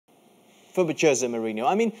for Jose Mourinho.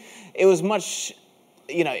 I mean, it was much,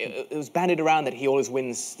 you know, it was bandied around that he always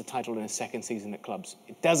wins the title in his second season at clubs.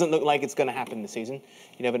 It doesn't look like it's going to happen this season.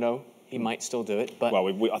 You never know. He might still do it. But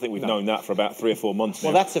well, I think we've known that for about 3 or 4 months now.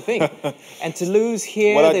 Well, that's the thing. And to lose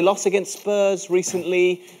here, they lost against Spurs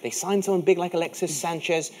recently. They signed someone big like Alexis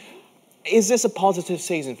Sanchez. Is this a positive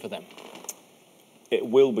season for them? It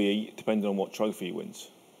will be, depending on what trophy he wins.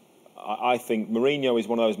 I think Mourinho is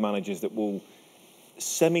one of those managers that will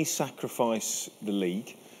semi-sacrifice the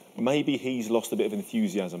league. Maybe he's lost a bit of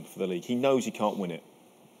enthusiasm for the league. He knows he can't win it.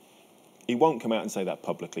 He won't come out and say that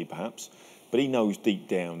publicly, perhaps, but he knows deep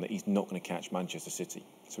down that he's not going to catch Manchester City.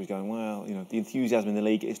 So he's going, well, you know, the enthusiasm in the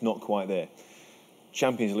league is not quite there.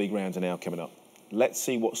 Champions League rounds are now coming up. Let's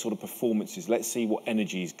see what sort of performances, let's see what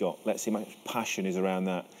energy he's got, let's see how much passion is around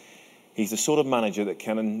that. He's the sort of manager that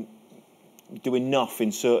can do enough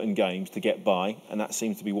in certain games to get by, and that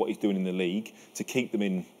seems to be what he's doing in the league, to keep them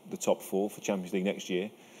in the top 4 for Champions League next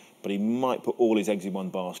year. But he might put all his eggs in one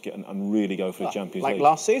basket and really go for the Champions League. Like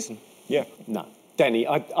last season? Yeah. No. Danny,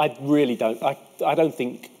 I really don't. I don't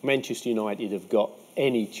think Manchester United have got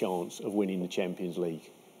any chance of winning the Champions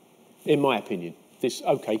League, in my opinion. They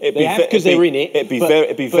have because they're in it. It'd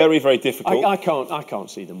be very, very difficult. I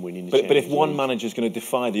can't see them winning the Champions League. But if one manager's going to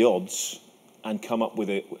defy the odds and come up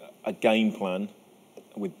with a game plan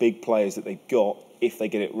with big players that they've got, if they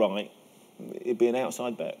get it right, it'd be an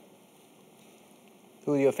outside bet.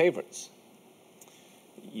 Who are your favourites?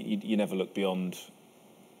 You never look beyond,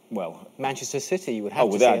 well... Manchester City, you would have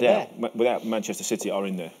to without say doubt. there. Without Manchester City are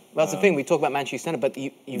in there. Well, that's the thing, we talk about Manchester United, but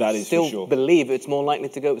you still sure. believe it's more likely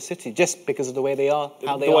to go with City, just because of the way they are,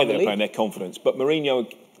 how they are the way in the they're league. playing, their confidence. But Mourinho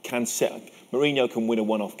can win a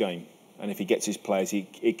one-off game, and if he gets his players, he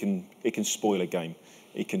can spoil a game.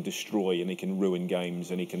 He can destroy and he can ruin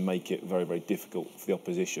games and he can make it very, very difficult for the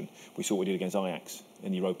opposition. We saw what he did against Ajax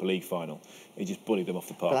in the Europa League final. He just bullied them off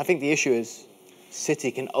the park. But I think the issue is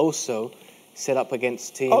City can also set up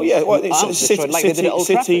against teams. Oh yeah, well, City, like they did at Old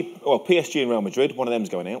Trafford. Well, PSG and Real Madrid, one of them's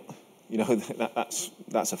going out. You know,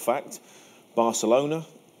 that's a fact. Barcelona,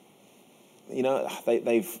 you know,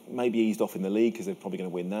 they've maybe eased off in the league because they're probably going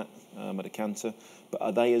to win that at a canter. But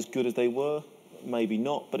are they as good as they were? Maybe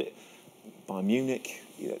not. But Bayern Munich,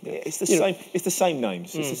 it's the same. It's the same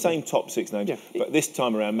names. It's the same top 6 names. Yeah. But this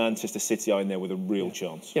time around, Manchester City are in there with a real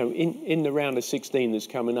chance. You know, in the round of 16 that's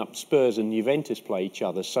coming up, Spurs and Juventus play each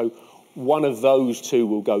other. So one of those two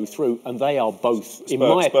will go through, and they are both, in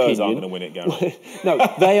my opinion, Spurs aren't going to win it, Gary.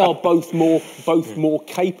 No, they are both more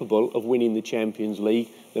capable of winning the Champions League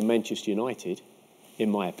than Manchester United,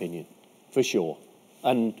 in my opinion, for sure.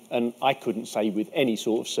 And I couldn't say with any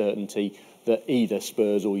sort of certainty that either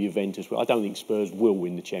Spurs or Juventus will. I don't think Spurs will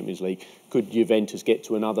win the Champions League. Could Juventus get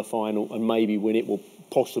to another final and maybe win it? Well,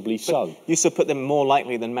 possibly so. You still put them more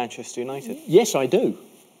likely than Manchester United? Yes, I do.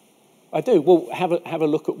 I do. Well, have a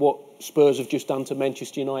look at what Spurs have just done to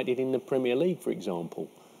Manchester United in the Premier League, for example.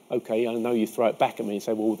 Okay, I know you throw it back at me and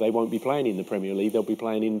say, well, they won't be playing in the Premier League; they'll be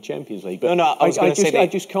playing in the Champions League. But no, I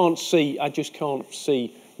just can't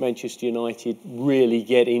see Manchester United really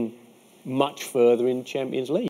getting much further in the Champions League.